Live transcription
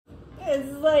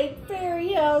It's like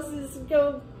fairy houses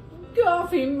go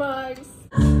coffee mugs.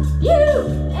 You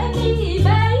and me,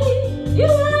 babe. You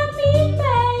and me,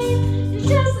 babe. It's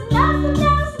just nothing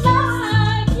else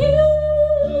like you.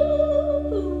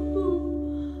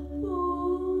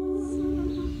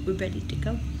 We're ready to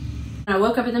go. I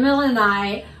woke up in the middle of the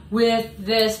night with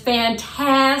this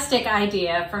fantastic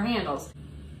idea for handles.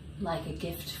 Like a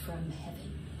gift from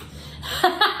heaven.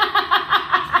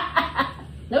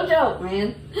 No joke,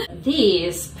 man.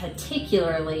 These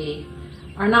particularly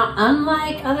are not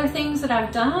unlike other things that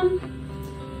I've done,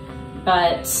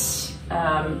 but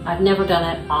I've never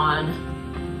done it on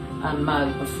a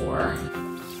mug before.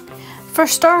 For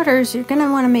starters, you're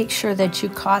gonna wanna make sure that you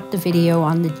caught the video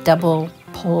on the double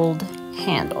pulled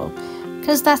handle,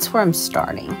 because that's where I'm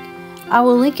starting. I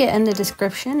will link it in the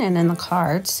description and in the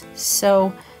cards,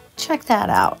 so check that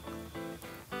out.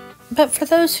 But for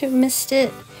those who missed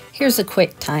it, here's a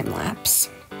quick time lapse.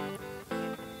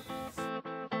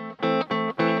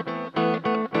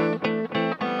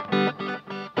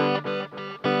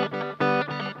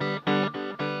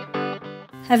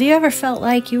 Have you ever felt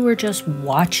like you were just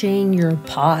watching your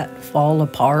pot fall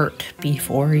apart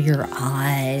before your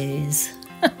eyes?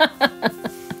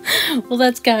 Well,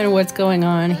 that's kind of what's going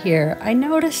on here. I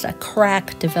noticed a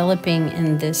crack developing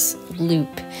in this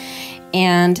loop,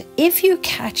 and if you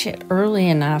catch it early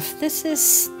enough, this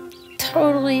is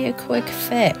totally a quick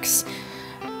fix.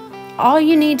 All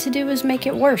you need to do is make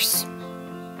it worse,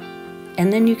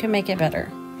 and then you can make it better.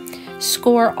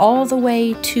 Score all the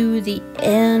way to the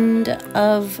end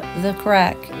of the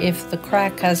crack. If the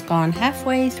crack has gone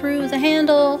halfway through the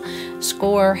handle,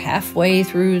 score halfway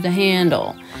through the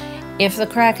handle. If the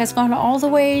crack has gone all the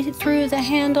way through the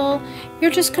handle,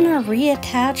 you're just gonna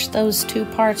reattach those two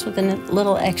parts with a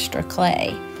little extra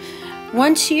clay.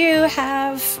 Once you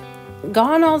have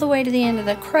gone all the way to the end of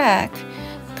the crack,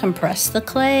 compress the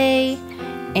clay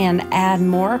and add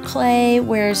more clay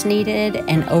where it's needed,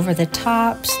 and over the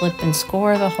top, slip and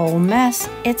score the whole mess.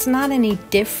 It's not any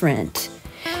different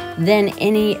than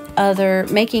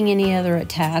making any other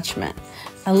attachment.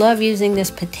 I love using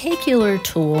this particular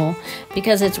tool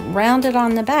because it's rounded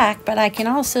on the back, but I can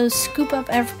also scoop up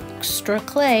extra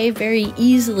clay very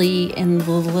easily in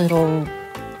the little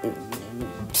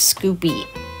scoopy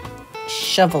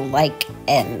shovel-like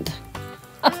end.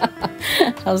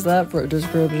 How's that for a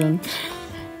description?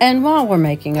 And while we're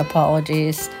making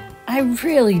apologies, I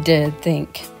really did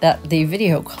think that the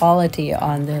video quality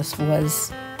on this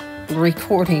was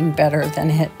recording better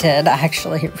than it did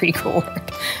actually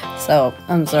record. So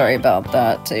I'm sorry about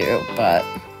that too, but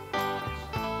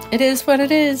it is what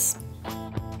it is.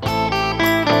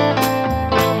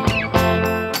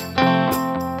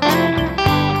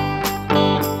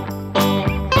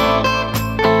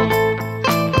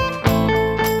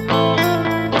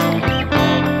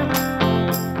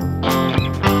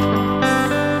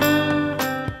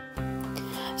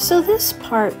 So this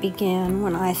part began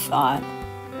when I thought,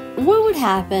 what would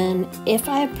happen if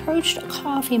I approached a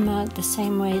coffee mug the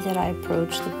same way that I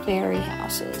approached the fairy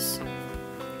houses?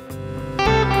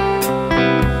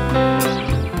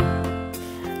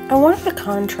 I wanted a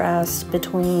contrast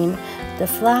between the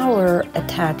flower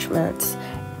attachments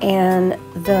and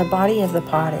the body of the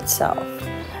pot itself.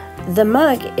 The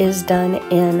mug is done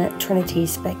in Trinity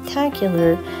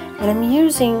Spectacular, and I'm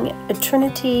using a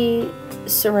Trinity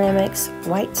Ceramics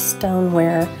white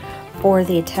stoneware for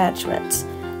the attachments.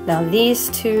 Now these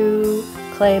two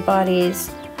clay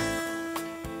bodies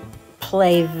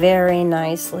play very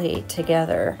nicely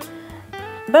together,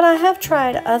 but I have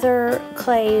tried other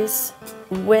clays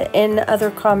in other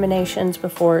combinations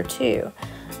before too.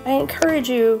 I encourage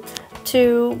you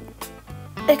to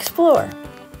explore,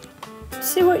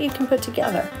 see what you can put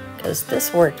together, because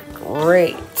this worked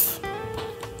great.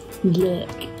 Look.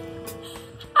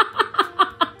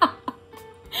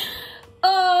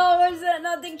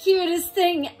 Not the cutest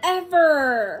thing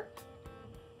ever.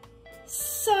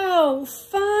 So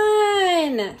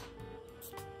fun.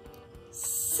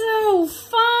 So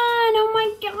fun. Oh my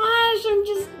gosh,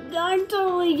 I'm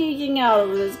totally geeking out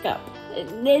over this cup.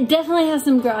 It definitely has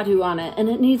some gradu on it and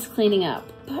it needs cleaning up.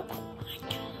 But oh my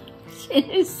gosh, it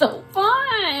is so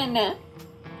fun.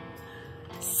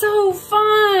 So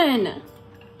fun.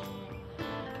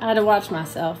 I had to watch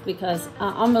myself because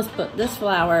I almost put this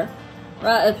flower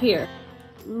right up here.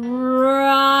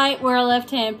 Right where a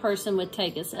left-hand person would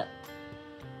take a sip.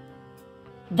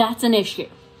 That's an issue.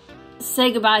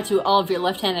 Say goodbye to all of your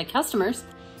left-handed customers.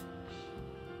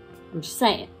 I'm just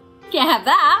saying. Can't have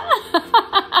that.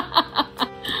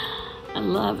 I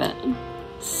love it.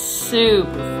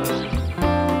 Super fun.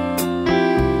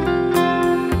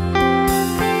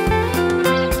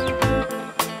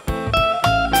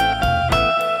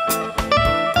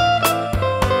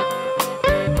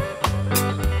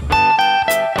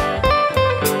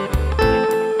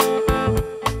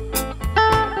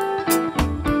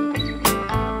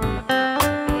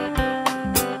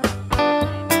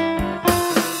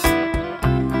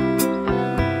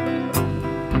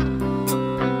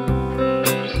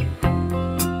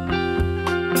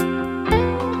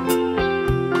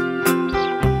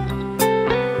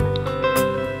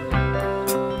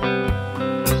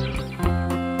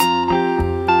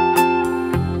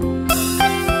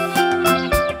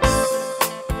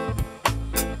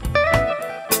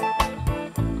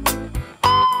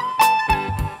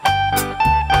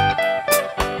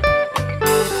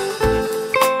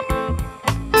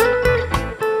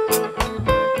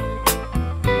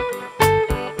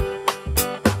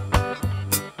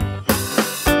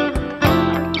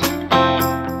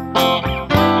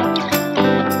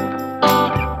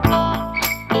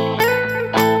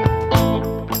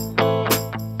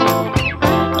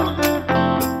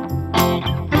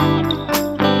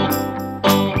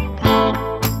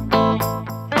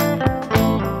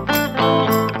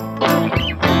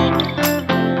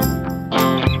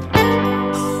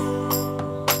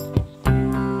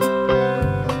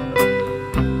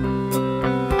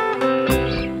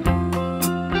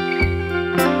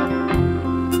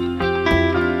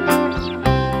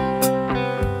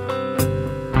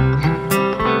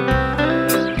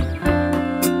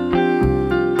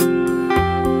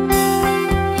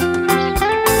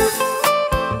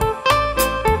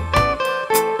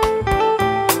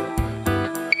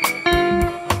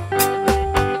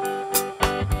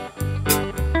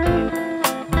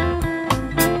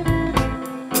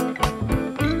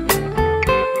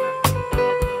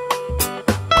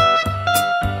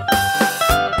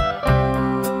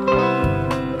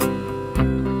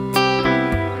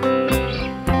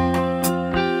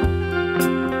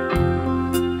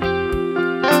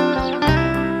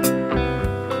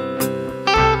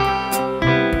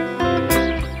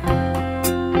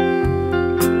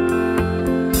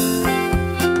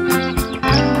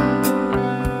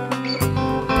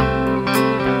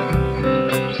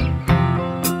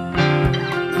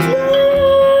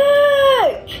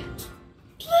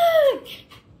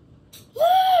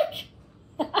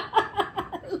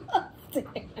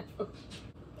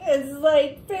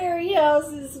 like fairy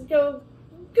houses go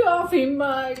coffee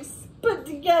mugs put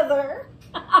together.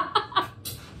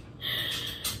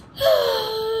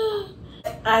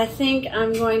 I think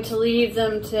I'm going to leave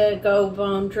them to go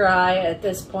bone dry at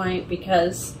this point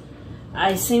because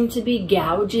I seem to be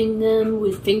gouging them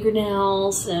with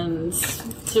fingernails and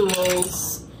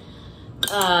tools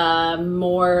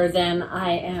more than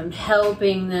I am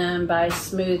helping them by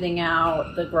smoothing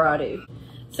out the grotto.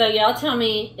 So y'all tell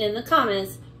me in the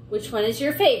comments which one is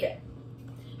your favorite.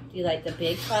 Do you like the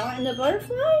big flower and the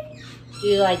butterfly? Do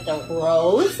you like the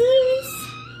roses?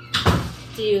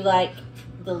 Do you like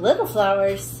the little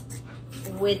flowers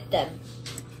with the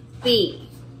bee?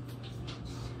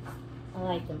 I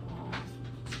like them all.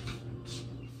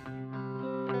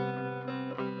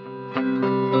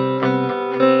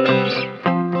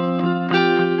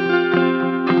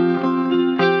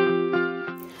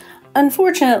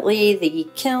 Unfortunately, the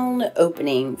kiln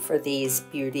opening for these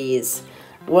beauties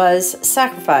was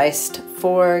sacrificed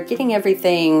for getting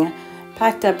everything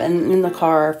packed up and in the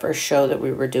car for a show that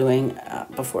we were doing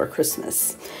before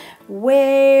Christmas,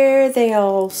 where they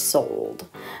all sold.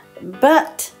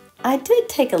 But I did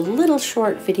take a little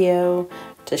short video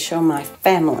to show my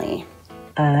family.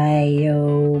 I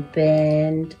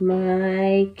opened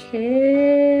my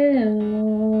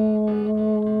kiln.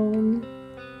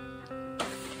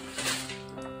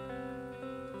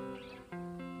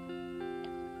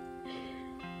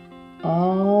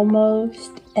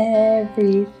 Almost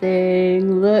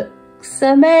everything looks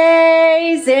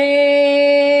amazing.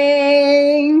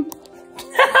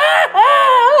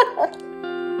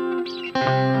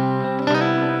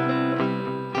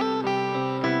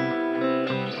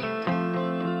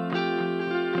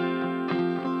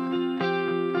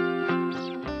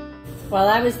 While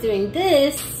I was doing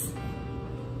this,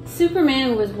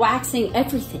 Superman was waxing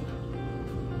everything.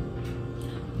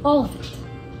 All of it.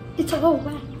 It's all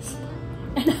wax.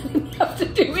 And I didn't have to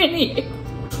do any.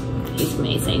 He's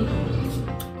amazing.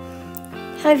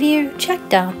 Have you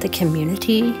checked out the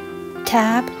community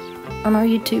tab on our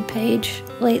YouTube page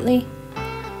lately?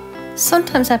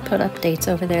 Sometimes I put updates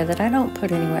over there that I don't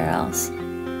put anywhere else.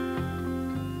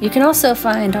 You can also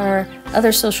find our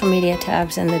other social media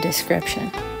tabs in the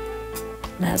description.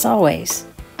 And as always,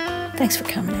 thanks for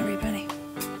coming, everyone.